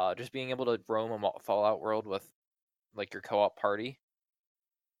 Just being able to roam a Fallout world with like your co-op party,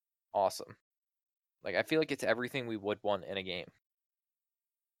 awesome. Like, I feel like it's everything we would want in a game.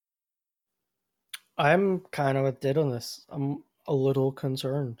 I'm kind of dead on this. I'm a little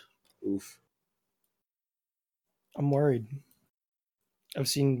concerned. Oof. I'm worried. I've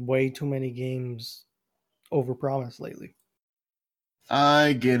seen way too many games overpromised lately.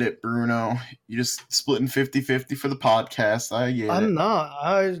 I get it, Bruno. You just splitting 50-50 for the podcast. I get it. I'm not.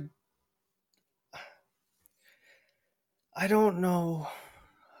 I don't know.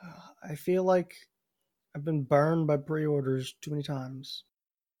 I feel like I've been burned by pre-orders too many times.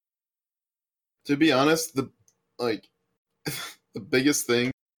 To be honest, the biggest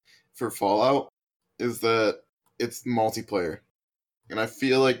thing for Fallout is that it's multiplayer. And I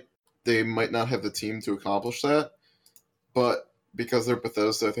feel like they might not have the team to accomplish that, but because they're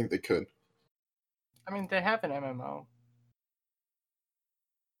Bethesda, I think they could. I mean, they have an MMO.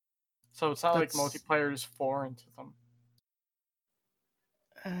 So it's not like multiplayer is foreign to them.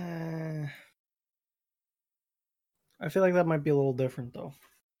 I feel like that might be a little different, though.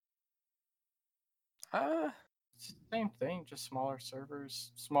 It's the same thing, just smaller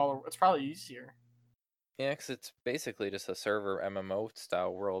servers, smaller. It's probably easier. Yeah, because it's basically just a server MMO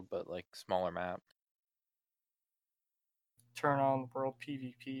style world, but like smaller map. Turn on world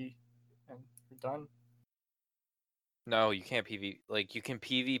PvP, and you're done. No, you can't like you can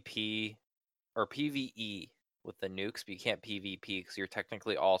PvP or PvE with the nukes, but you can't PvP because you're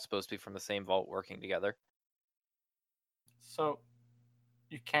technically all supposed to be from the same vault working together. So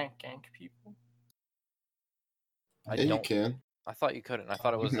you can't gank people? You can. I thought you couldn't. I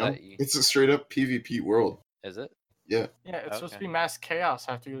thought it was that you... It's a straight up PvP world. Is it? Yeah. Yeah, it's supposed to be mass chaos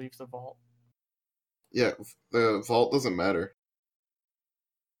after you leave the vault. Yeah, the vault doesn't matter.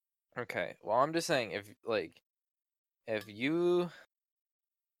 Okay, well, I'm just saying, if you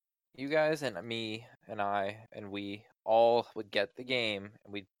guys and me and I and we all would get the game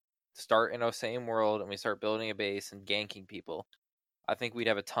and we'd start in the same world and we start building a base and ganking people, I think we'd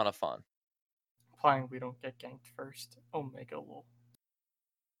have a ton of fun. Implying we don't get ganked first. Omega will.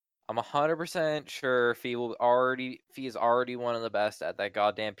 I'm 100% sure Fee is already one of the best at that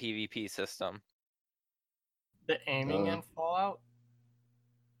goddamn PvP system. The aiming in Fallout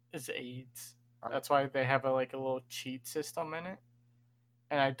is AIDS. That's why they have a little cheat system in it.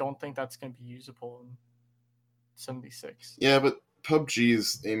 And I don't think that's going to be usable in 76. Yeah, but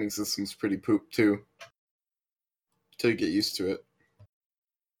PUBG's aiming system's pretty poop too. Till you get used to it.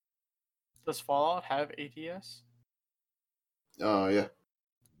 Does Fallout have ADS? Oh, yeah.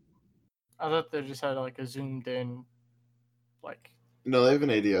 I thought they just had a zoomed in, No, they have an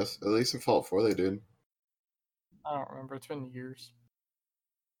ADS. At least in Fallout 4 they did. I don't remember. It's been years.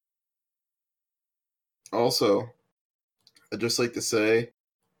 Also, I'd just like to say,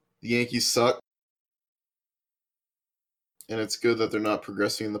 the Yankees suck. And it's good that they're not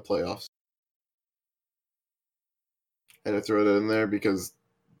progressing in the playoffs. I had to throw that in there because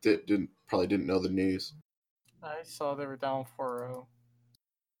they probably didn't know the news. I saw they were down 4-0.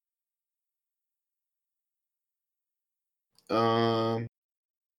 Um,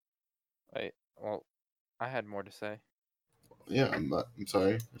 Wait, well, I had more to say. yeah, I'm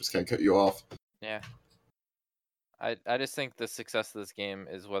sorry. I just can't cut you off. Yeah. I just think the success of this game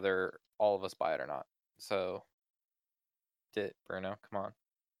is whether all of us buy it or not. So, Bruno, come on.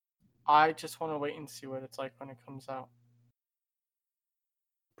 I just want to wait and see what it's like when it comes out.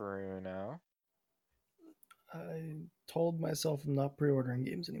 Bruno. I told myself I'm not pre-ordering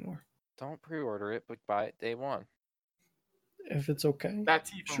games anymore. Don't pre-order it, but buy it day one. If it's okay.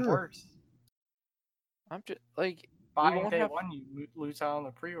 That's even worse. I'm just like buying day one, you lose out on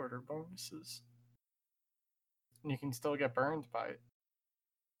the pre-order bonuses, and you can still get burned by it.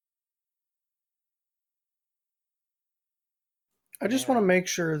 I just want to make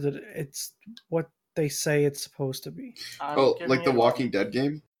sure that it's what they say it's supposed to be. Like the Walking Dead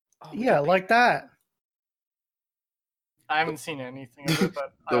game? Yeah, like that. I haven't seen anything of it,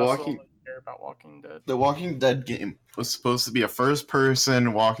 but I also don't care about Walking Dead. The Walking Dead game was supposed to be a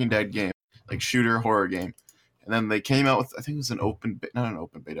first-person Walking Dead game, like shooter horror game. And then they came out with, I think it was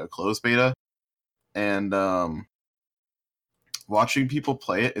a closed beta. And watching people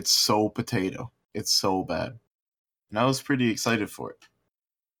play it, it's so potato. It's so bad. And I was pretty excited for it.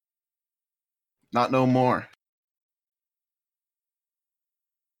 Not no more.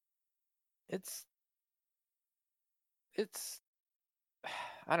 It's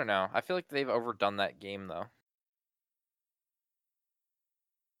I don't know. I feel like they've overdone that game though.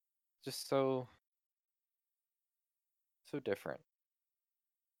 Just so different.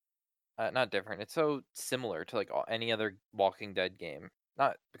 Not different. It's so similar to like any other Walking Dead game.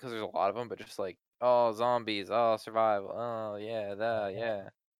 Not because there's a lot of them, but just like, oh, zombies, oh, survival, oh, yeah, yeah.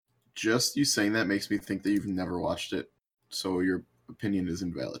 Just you saying that makes me think that you've never watched it, so your opinion is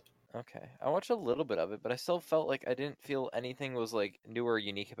invalid. Okay, I watched a little bit of it, but I still felt like I didn't feel anything was like new or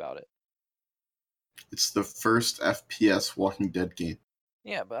unique about it. It's the first FPS Walking Dead game.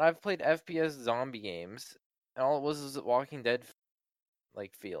 Yeah, but I've played FPS zombie games, and all it was a Walking Dead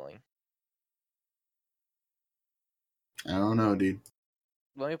like feeling. I don't know, dude.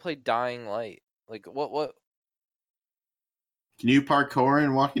 Let me play Dying Light. Like what? Can you parkour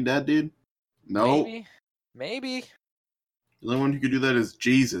in Walking Dead, dude? No. Maybe. The only one who could do that is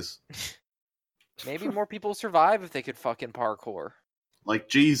Jesus. Maybe more people survive if they could fucking parkour. Like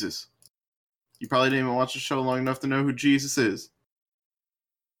Jesus. You probably didn't even watch the show long enough to know who Jesus is.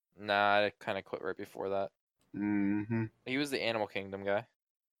 Nah, I kind of quit right before that. Mm-hmm. He was the Animal Kingdom guy.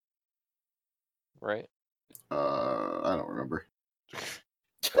 Right? I don't remember.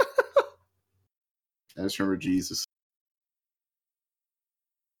 I just remember Jesus.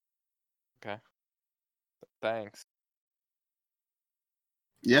 Okay. Thanks.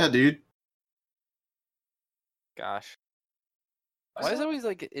 Yeah, dude. Gosh. Why is it always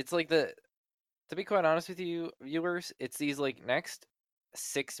like, it's like to be quite honest with you, viewers, it's these like next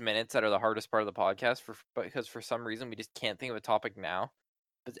 6 minutes that are the hardest part of the podcast because for some reason we just can't think of a topic now.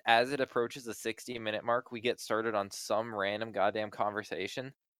 But as it approaches the 60-minute mark, we get started on some random goddamn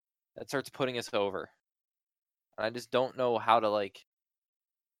conversation that starts putting us over. And I just don't know how to like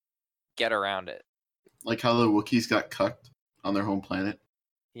get around it. Like how the Wookiees got cucked on their home planet?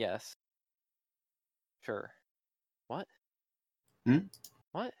 Yes. Sure. What?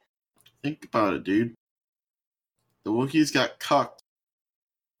 What? Think about it, dude. The Wookiees got cucked.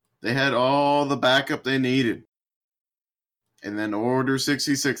 They had all the backup they needed. And then Order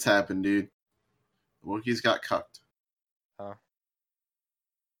 66 happened, dude. The Wookiees got cucked. Oh.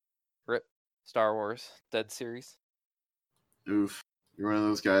 RIP. Star Wars. Dead series. Oof. You're one of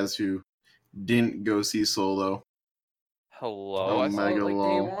those guys who didn't go see Solo. Hello? I saw it like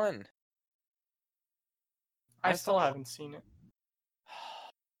day one. I still haven't seen it.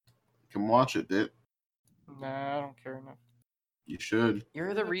 Come watch it, dude. Nah, I don't care enough. You should.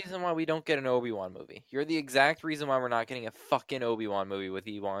 You're the reason why we don't get an Obi-Wan movie. You're the exact reason why we're not getting a fucking Obi-Wan movie with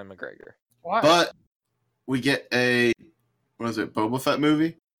Ewan McGregor. Why? But we get a, Boba Fett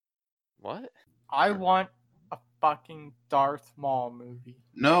movie? What? I want a fucking Darth Maul movie.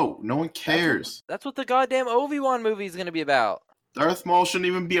 No one cares. That's what the goddamn Obi-Wan movie is going to be about. Darth Maul shouldn't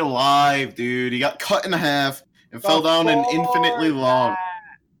even be alive, dude. He got cut in half and fell down an infinitely long.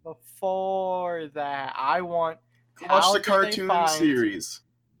 Before that, I want watch the cartoon series.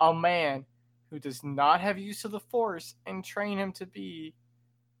 A man who does not have use of the Force and train him to be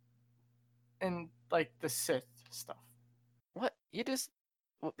in like the Sith stuff. What? Because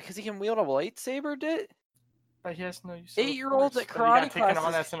he can wield a lightsaber, did? But he has no use. 8-year-olds at karate class. Taken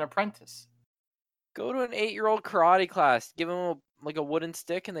on as an apprentice. Go to an 8-year-old karate class. Give him a wooden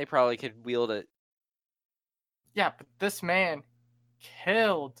stick, and they probably could wield it. Yeah, but this man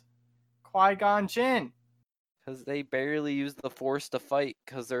killed Qui-Gon Jinn. Because they barely use the Force to fight,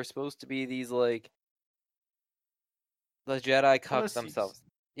 because they're supposed to be these, like, the Jedi cucked themselves.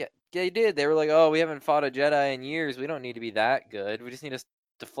 Yeah, they did. They were like, oh, we haven't fought a Jedi in years. We don't need to be that good. We just need to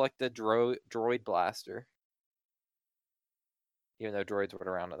deflect the droid blaster. Even though droids weren't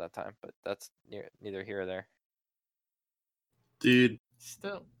around at that time, but that's neither here or there. Dude.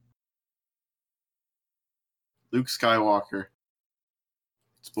 Still. Luke Skywalker.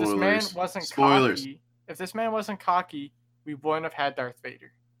 Spoilers. This man wasn't Spoilers. cocky. If this man wasn't cocky, we wouldn't have had Darth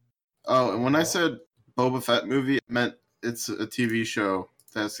Vader. Oh, and when I said Boba Fett movie, I meant it's a TV show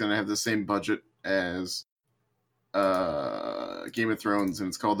that's going to have the same budget as Game of Thrones, and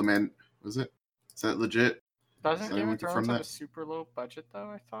it's called The Man... Was it? Is that legit? Doesn't Game of Thrones have a super low budget,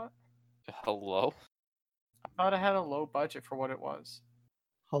 though, I thought? Hello? I thought it had a low budget for what it was.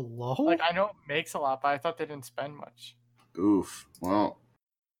 Hello? Like, I know it makes a lot, but I thought they didn't spend much. Oof. Well...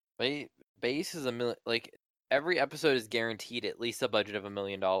 Base is $1 million. Like, every episode is guaranteed at least a budget of $1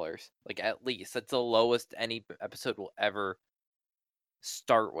 million. Like, at least. That's the lowest any episode will ever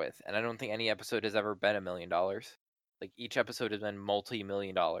start with. And I don't think any episode has ever been $1 million. Like, each episode has been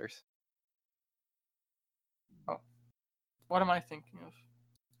multi-million dollars. Oh. What am I thinking of?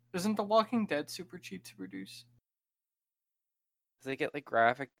 Isn't The Walking Dead super cheap to produce? They get, like,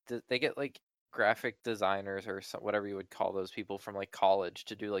 graphic designers or whatever you would call those people from, like, college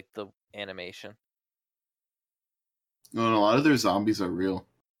to do, like, the animation. No, and a lot of their zombies are real.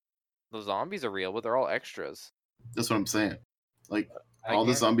 The zombies are real, but they're all extras. That's what I'm saying. Like, all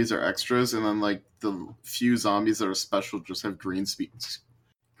the zombies are extras, and then, like, the few zombies that are special just have green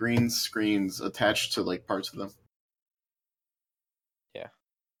screens attached to, like, parts of them. Yeah.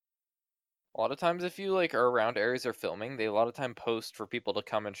 A lot of times, if you, like, are around areas they're filming, they a lot of time post for people to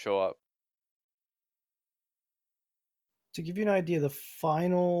come and show up. To give you an idea, the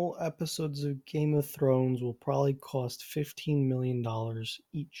final episodes of Game of Thrones will probably cost $15 million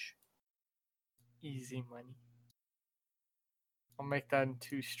each. Easy money. I'll make that in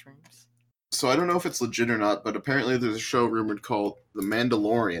 2 streams. So I don't know if it's legit or not, but apparently there's a show rumored called The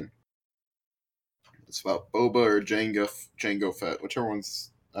Mandalorian. It's about Boba or Jango Fett, whichever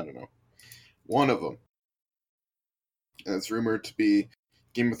one's, I don't know. One of them. And it's rumored to be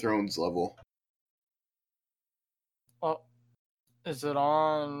Game of Thrones level. Well, is it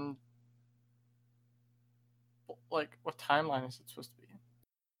on... Like, what timeline is it supposed to be in?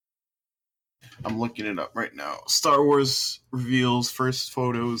 I'm looking it up right now. Star Wars reveals first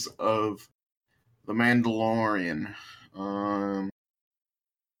photos of The Mandalorian.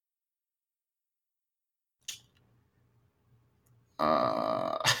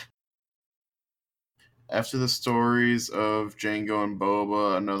 After the stories of Jango and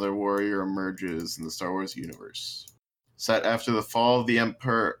Boba, another warrior emerges in the Star Wars universe. Set after the fall of the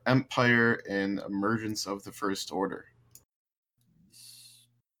Empire and emergence of the First Order.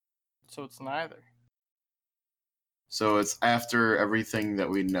 So it's neither. So it's after everything that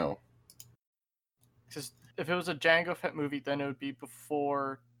we know. Because if it was a Jango Fett movie, then it would be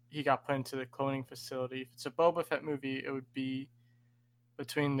before he got put into the cloning facility. If it's a Boba Fett movie, it would be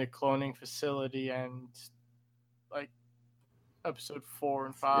between the cloning facility and, like, episode 4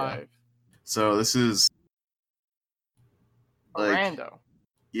 and 5. Yeah. So this is... like, Rando.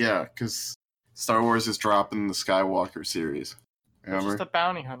 Yeah, because Star Wars is dropping the Skywalker series. Remember? It's just a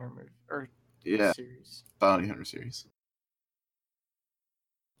bounty hunter movie. Or series. Bounty hunter series.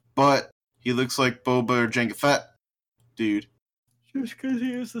 But he looks like Boba or Jango Fett, dude. Just because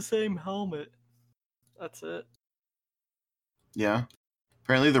he has the same helmet. That's it. Yeah.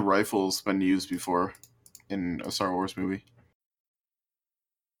 Apparently the rifle's been used before in a Star Wars movie.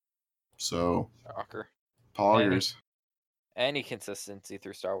 So... Shocker. Poggers. Any consistency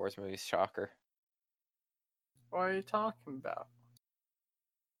through Star Wars movies, shocker. What are you talking about?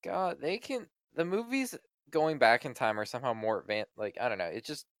 God, the movies going back in time are somehow more advanced. Like, I don't know.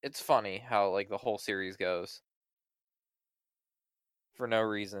 It's funny how, like, the whole series goes. For no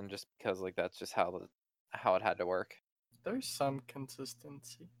reason, just because, like, that's just how it had to work. There's some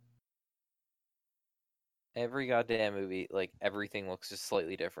consistency. Every goddamn movie, like, everything looks just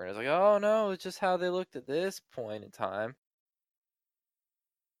slightly different. It's like, oh no, it's just how they looked at this point in time.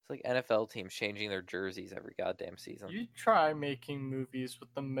 It's like NFL teams changing their jerseys every goddamn season. You try making movies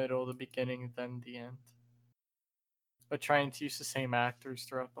with the middle, the beginning, then the end. But trying to use the same actors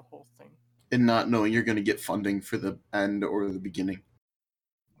throughout the whole thing. And not knowing you're going to get funding for the end or the beginning.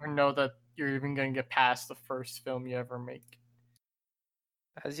 Or know that you're even going to get past the first film you ever make.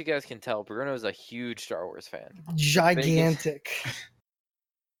 As you guys can tell, Bruno is a huge Star Wars fan. Gigantic.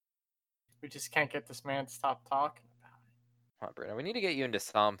 We just can't get this man to stop talking about it. Come on, Bruno. We need to get you into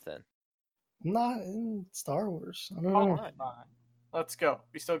something. Not in Star Wars. I don't Oh, know. come on. Let's go.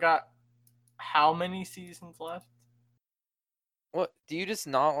 We still got how many seasons left? What? Do you just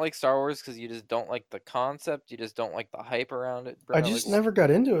not like Star Wars because you just don't like the concept? You just don't like the hype around it, bro? I just never got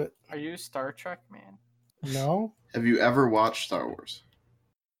into it. Are you a Star Trek man? No, Have you ever watched Star Wars?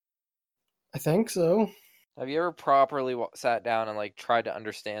 I think so. Have you ever properly sat down and like tried to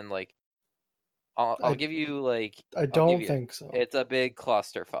understand like? I'll give you like. I don't think so. It's a big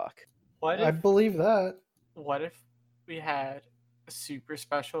clusterfuck. What if, I believe that. What if we had a super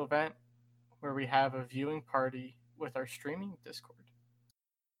special event where we have a viewing party with our streaming Discord?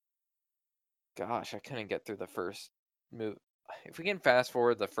 Gosh, I couldn't get through the first movie. If we can fast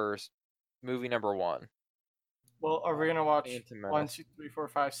forward the first movie number 1. Well, are we gonna watch Phantom 1, Menace. 2, 3, 4,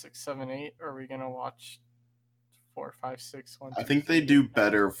 5, 6, 7, 8? Or are we gonna watch 4, 5, 6, 1, 2, I think 3, they do 8?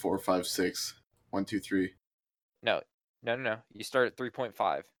 better 4, 5, 6, 1, 2, 3. No. You start at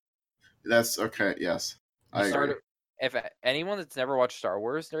 3.5. That's okay. Yes, I agree. If anyone that's never watched Star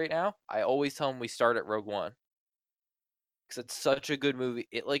Wars right now, I always tell them we start at Rogue One because it's such a good movie.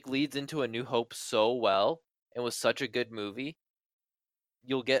 It like leads into A New Hope so well. It was such a good movie.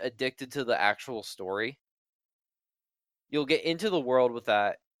 You'll get addicted to the actual story. You'll get into the world with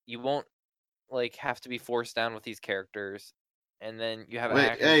that. You won't like have to be forced down with these characters, and then you have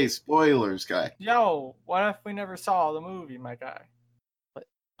Wait, hey, spoilers, guy. Yo, what if we never saw the movie, my guy?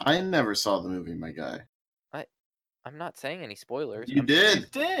 I never saw the movie, my guy. I'm not saying any spoilers. You did. You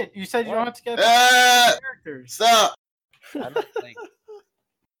did. You said you What? don't have to get characters. Stop. I'm not like.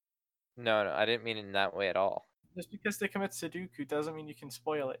 No, I didn't mean it in that way at all. Just because they commit Sudoku doesn't mean you can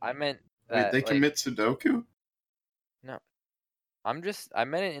spoil it. I meant Wait, that. they like, commit Sudoku? No, I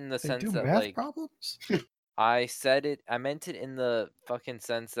meant it in the They sense do that math like problems. I meant it in the fucking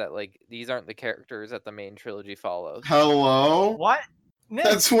sense that like these aren't the characters that the main trilogy follows. Hello? What? Nick,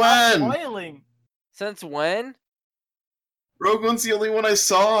 That's stop when? spoiling. Since when? Rogue One's the only one I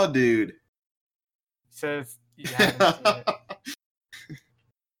saw, dude. Says you haven't seen it.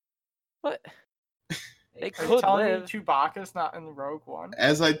 What? They Are you could telling live. me Chewbacca's not in Rogue One?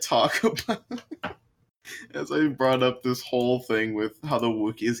 As I talk about, as I brought up this whole thing with how the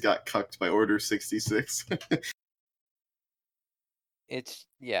Wookiees got cucked by Order 66. It's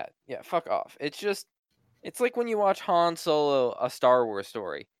yeah, fuck off. It's like when you watch Han Solo, a Star Wars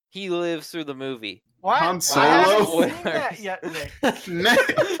story. He lives through the movie. What? Han I Solo? haven't seen that yet, Nick.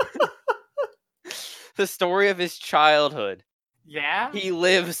 Nick. The story of his childhood. Yeah? He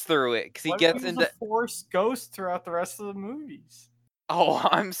lives through it because he What if gets he was into. a Force ghost throughout the rest of the movies? Oh,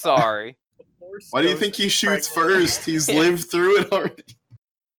 I'm sorry. Why do you think he shoots first? He's lived through it already.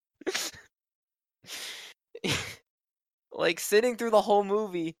 Like sitting through the whole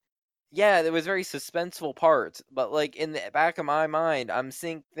movie, yeah, there was very suspenseful parts, but like in the back of my mind, I'm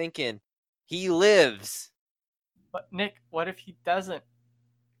thinking he lives. But Nick, what if he doesn't?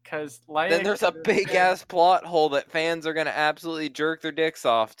 Because Leia. Then there's a big ass plot hole that fans are gonna absolutely jerk their dicks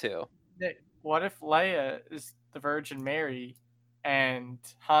off to. Nick, what if Leia is the Virgin Mary, and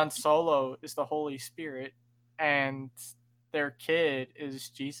Han Solo is the Holy Spirit, and their kid is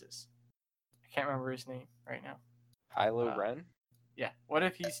Jesus? I can't remember his name right now. Kylo Ren? Yeah. What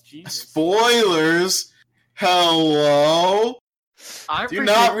if he's Jesus? Spoilers! Hello? Do you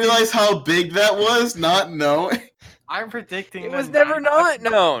not realize how big that was? Not knowing? I'm predicting It was never not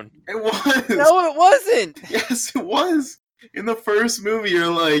known. It was. No, it wasn't. Yes, it was. In the first movie, you're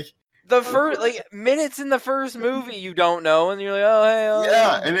like, The first like minutes in the first movie, you don't know, and you're like, oh hey, oh,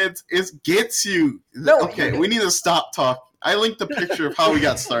 yeah, and it gets you. No, okay, we need to stop talking. I linked the picture of how we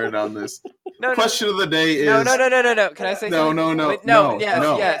got started on this. No, Question of the day is no. Can I say something? No. Wait,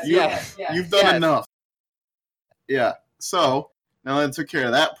 yes. You've done enough. Yeah. So now that I took care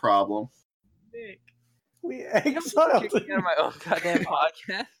of that problem. Nick. We Kick exiled me out of my own goddamn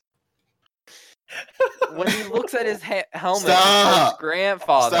podcast. When he looks at his helmet, Stop! his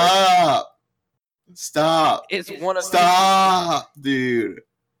grandfather. Stop! Is one of Stop, dude.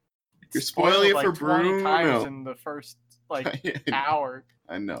 You're spoiling it for like 20 times Bruno. in the first hour.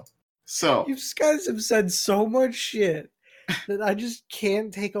 I know. So You guys have said so much shit that I just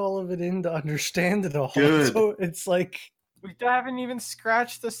can't take all of it in to understand it all. Good. So it's like We haven't even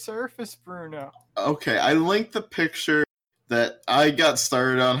scratched the surface, Bruno. okay, I linked the picture that I got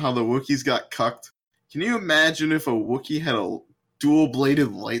started on how the Wookiees got cucked. Can you imagine if a Wookiee had a dual-bladed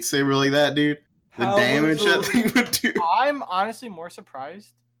lightsaber like that, dude? The How damage would that thing would do. I'm honestly more surprised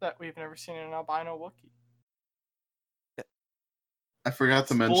that we've never seen an albino Wookiee. I forgot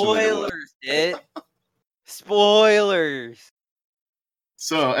to mention that it was. Spoilers, it. Spoilers.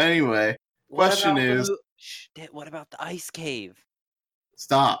 So anyway, What question about is, what about the ice cave?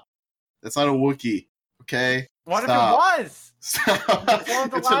 stop. That's not a Wookiee. Okay. What Stop. if it was? Stop. It's one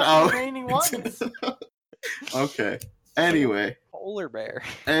of the It's an last out. remaining It's ones. Okay. Anyway. Polar bear.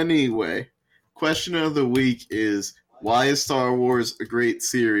 Anyway. Question of the week is, why is Star Wars a great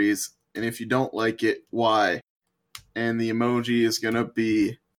series? And if you don't like it, why? And the emoji is gonna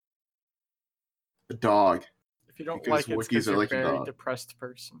be a dog. If you don't Because like it, it's Wookiees because are you're like a a very dog. depressed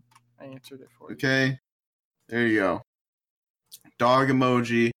person. I answered it for you. Okay. There you go. Dog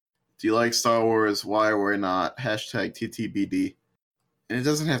emoji. Do you like Star Wars? Why or why not? Hashtag TTBD. And it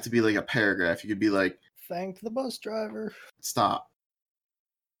doesn't have to be like a paragraph. You could be like, Thank the bus driver. stop.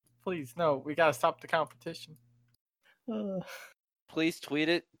 Please, no. We gotta stop the competition. Please tweet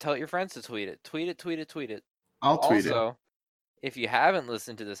it. Tell your friends to tweet it. Tweet it, tweet it, tweet it. I'll tweet it. Also, if you haven't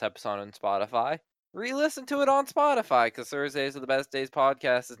listened to this episode on Spotify, re-listen to it on Spotify, because Thursdays are the Best Days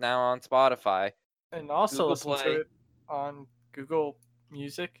podcast is now on Spotify. And also Google listen Play. to it on Google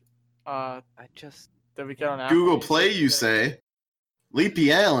Music. I just That we get on Apple Google Music. Play, you say?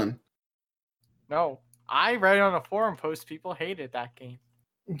 Leapy Allen. No. I read on a forum post people hated that game.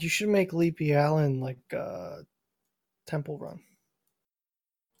 You should make Leapy Allen like Temple Run.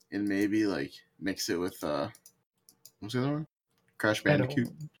 And maybe like mix it with what's the other one? Crash I don't-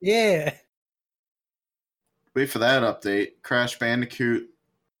 Bandicoot. Yeah. Wait for that update. Crash Bandicoot.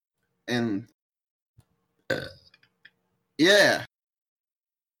 And yeah.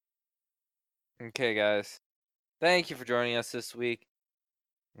 okay, guys. Thank you for joining us this week.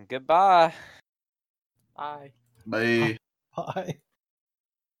 And goodbye. Bye. Bye. Bye.